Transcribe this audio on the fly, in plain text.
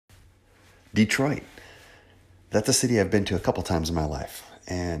Detroit. That's a city I've been to a couple times in my life.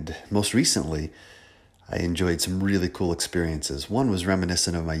 And most recently, I enjoyed some really cool experiences. One was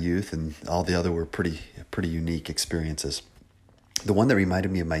reminiscent of my youth, and all the other were pretty unique experiences. The one that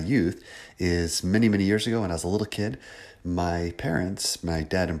reminded me of my youth is many years ago when I was a little kid. My parents, my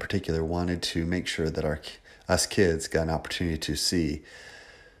dad in particular, wanted to make sure that us kids got an opportunity to see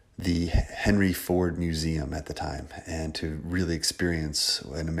the Henry Ford Museum at the time and to really experience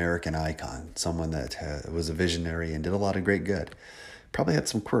an American icon, someone that was a visionary and did a lot of great good. Probably had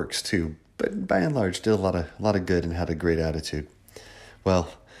some quirks too, but by and large did a lot of good and had a great attitude.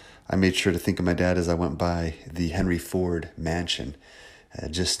 Well, I made sure to think of my dad as I went by the Henry Ford mansion,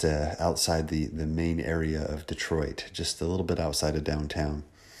 just outside the main area of Detroit, just a little bit outside of downtown.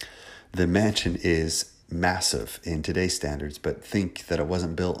 The mansion is massive in today's standards, but think that it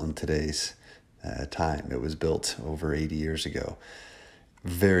wasn't built in today's time. It was built over 80 years ago.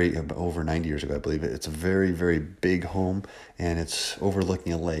 Over 90 years ago, I believe. It's a very big home, and it's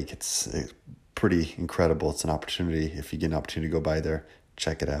overlooking a lake. It's pretty incredible. It's an opportunity. If you get an opportunity to go by there,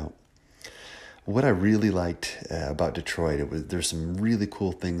 check it out. What I really liked about Detroit, there's some really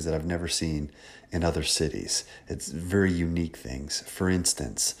cool things that I've never seen in other cities. It's very unique things. For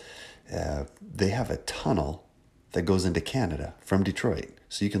instance, they have a tunnel that goes into Canada from Detroit.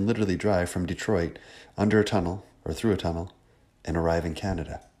 So you can literally drive from Detroit under a tunnel or through a tunnel and arrive in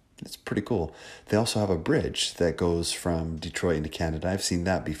Canada. It's pretty cool. They also have a bridge that goes from Detroit into Canada. I've seen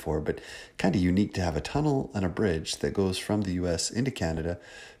that before, but kind of unique to have a tunnel and a bridge that goes from the U.S. into Canada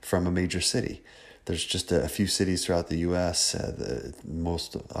from a major city. There's just a few cities throughout the U.S.,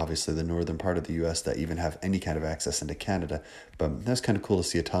 most obviously the northern part of the U.S., that even have any kind of access into Canada. But that's kind of cool to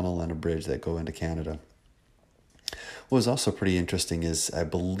see a tunnel and a bridge that go into Canada. What was also pretty interesting is I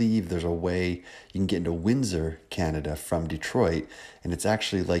believe there's a way you can get into Windsor, Canada from Detroit, and it's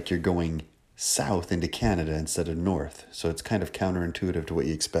actually like you're going south into Canada instead of north. So it's kind of counterintuitive to what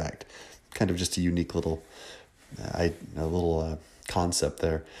you expect. Kind of just a unique little concept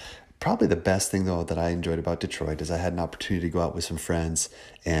there. Probably the best thing, though, that I enjoyed about Detroit is I had an opportunity to go out with some friends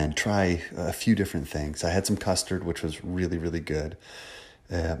and try a few different things. I had some custard, which was really good.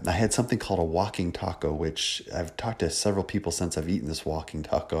 I had something called a walking taco, which I've talked to several people since I've eaten this walking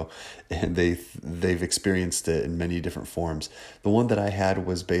taco, and they've experienced it in many different forms. The one that I had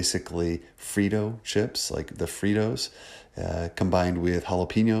was basically Frito chips, like the Fritos, combined with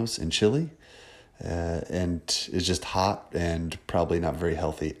jalapenos and chili. And it's just hot and probably not very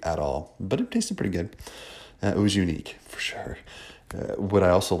healthy at all, but it tasted pretty good. It was unique for sure. What I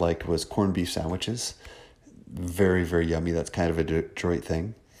also liked was corned beef sandwiches. Very yummy. That's kind of a Detroit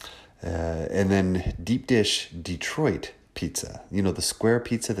thing. And then deep dish Detroit pizza. You know, the square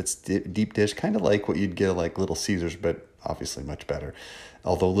pizza that's deep dish, kind of like what you'd get at like Little Caesars, but obviously much better.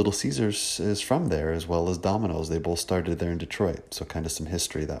 Although Little Caesars is from there as well as Domino's. They both started there in Detroit, so kind of some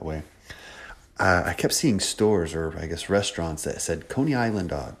history that way. I kept seeing stores, or I guess restaurants, that said Coney Island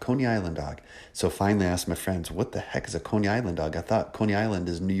dog, Coney Island dog. So finally I asked my friends, what the heck is a Coney Island dog? I thought Coney Island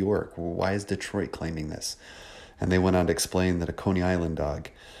is New York. Why is Detroit claiming this? And they went on to explain that a Coney Island dog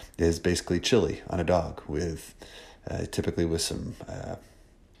is basically chili on a dog with typically with some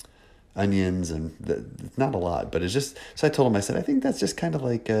onions and not a lot, but it's just, so I told them, I said, I think that's just kind of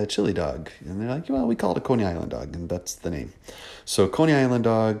like a chili dog. And they're like, well, we call it a Coney Island dog, and that's the name. So Coney Island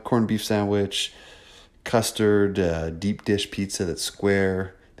dog, corned beef sandwich, custard, deep dish pizza that's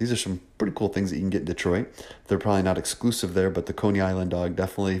square. These are some pretty cool things that you can get in Detroit. They're probably not exclusive there, but the Coney Island dog,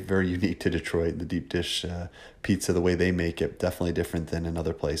 definitely very unique to Detroit. The deep dish pizza, the way they make it, definitely different than in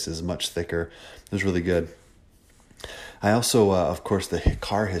other places, much thicker. It was really good. I also, of course, the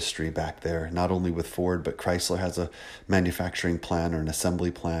car history back there, not only with Ford, but Chrysler has a manufacturing plant or an assembly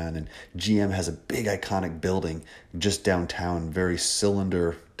plant, and GM has a big iconic building just downtown, very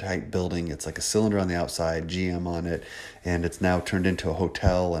cylinder type building. It's like a cylinder on the outside, GM on it, and it's now turned into a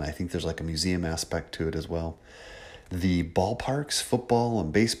hotel, and I think there's like a museum aspect to it as well. The ballparks, football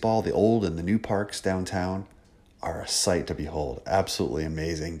and baseball, the old and the new parks downtown, are a sight to behold. Absolutely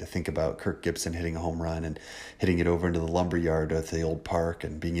amazing to think about Kirk Gibson hitting a home run and hitting it over into the lumberyard at the old park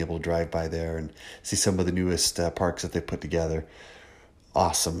and being able to drive by there and see some of the newest parks that they put together.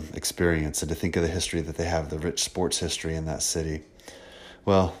 Awesome experience. And to think of the history that they have, the rich sports history in that city.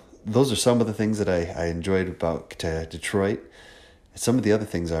 Well, those are some of the things that I enjoyed about Detroit. Some of the other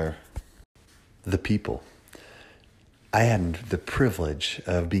things are the people. I had the privilege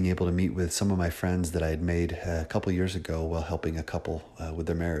of being able to meet with some of my friends that I had made a couple years ago while helping a couple with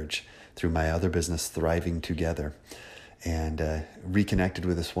their marriage through my other business, Thriving Together. and reconnected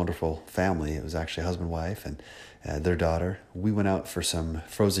with this wonderful family. It was actually a husband and wife and their daughter. We went out for some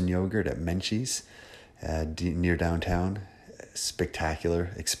frozen yogurt at Menchie's near downtown.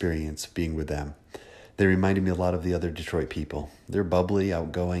 Spectacular experience being with them. They reminded me a lot of the other Detroit people. They're bubbly,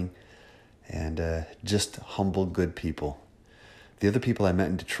 outgoing, and just humble, good people. The other people I met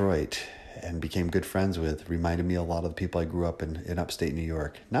in Detroit and became good friends with reminded me a lot of the people I grew up in upstate New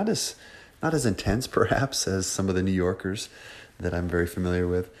York. Not as intense, perhaps, as some of the New Yorkers that I'm very familiar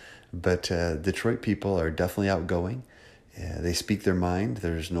with, but Detroit people are definitely outgoing. They speak their mind.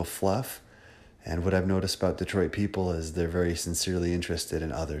 There's no fluff. And what I've noticed about Detroit people is they're very sincerely interested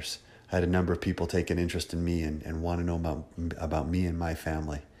in others. I had a number of people take an interest in me and want to know about me and my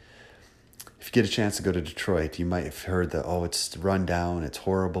family. If you get a chance to go to Detroit, you might have heard that, it's run down, it's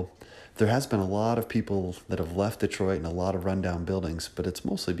horrible. There has been a lot of people that have left Detroit and a lot of rundown buildings, but it's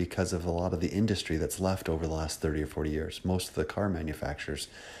mostly because of a lot of the industry that's left over the last 30 or 40 years. Most of the car manufacturers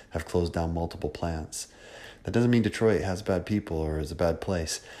have closed down multiple plants. That doesn't mean Detroit has bad people or is a bad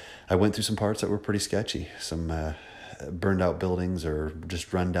place. I went through some parts that were pretty sketchy, some burned out buildings or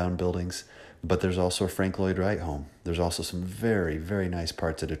just rundown buildings, but there's also a Frank Lloyd Wright home. There's also some very, very nice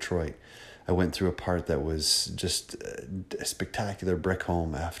parts of Detroit. I went through a part that was just a spectacular brick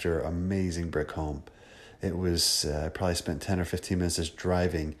home after amazing brick home. It was, I probably spent 10 or 15 minutes just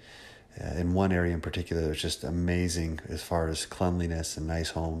driving in one area in particular that was just amazing as far as cleanliness and nice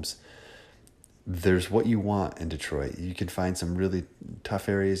homes. There's what you want in Detroit. You can find some really tough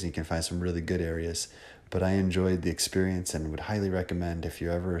areas and you can find some really good areas, but I enjoyed the experience and would highly recommend, if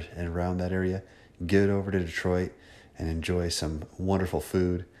you're ever around that area, get over to Detroit and enjoy some wonderful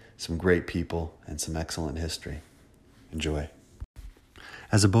food, some great people, and some excellent history. Enjoy.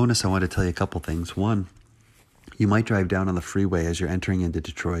 As a bonus, I want to tell you a couple things. One, you might drive down on the freeway as you're entering into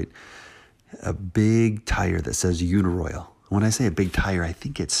Detroit, a big tire that says Uniroyal. When I say a big tire, I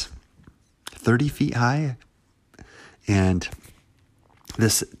think it's 30 feet high. And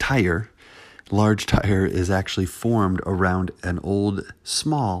this large tire, is actually formed around an old,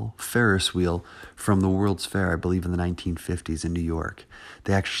 small Ferris wheel from the World's Fair, I believe in the 1950s in New York.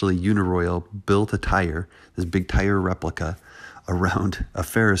 They actually, Uniroyal, built a tire, this big tire replica, around a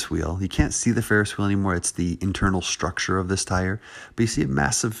Ferris wheel. You can't see the Ferris wheel anymore. It's the internal structure of this tire. But you see a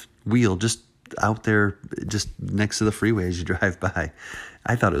massive wheel just out there, just next to the freeway as you drive by.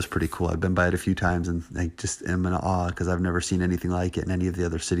 I thought it was pretty cool. I've been by it a few times and I just am in awe because I've never seen anything like it in any of the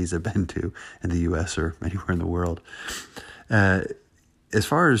other cities I've been to in the U.S. or anywhere in the world. As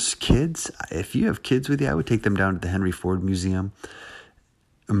far as kids, if you have kids with you, I would take them down to the Henry Ford Museum.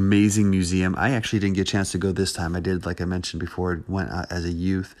 Amazing museum. I actually didn't get a chance to go this time. I did, like I mentioned before, went as a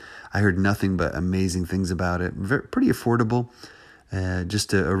youth. I heard nothing but amazing things about it. Pretty affordable.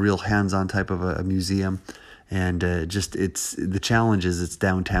 Just a real hands-on type of a museum. And it's the challenge is it's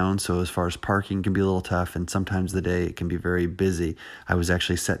downtown, so as far as parking can be a little tough, and sometimes the day it can be very busy. I was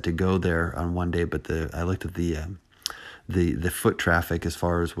actually set to go there on one day, but I looked at the foot traffic as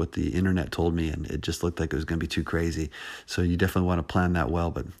far as what the internet told me, and it just looked like it was going to be too crazy. So you definitely want to plan that well,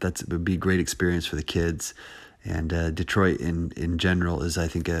 but it would be a great experience for the kids. And Detroit in general is, I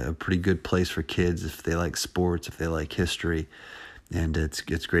think, a pretty good place for kids if they like sports, if they like history, and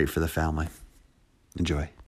it's great for the family. Enjoy.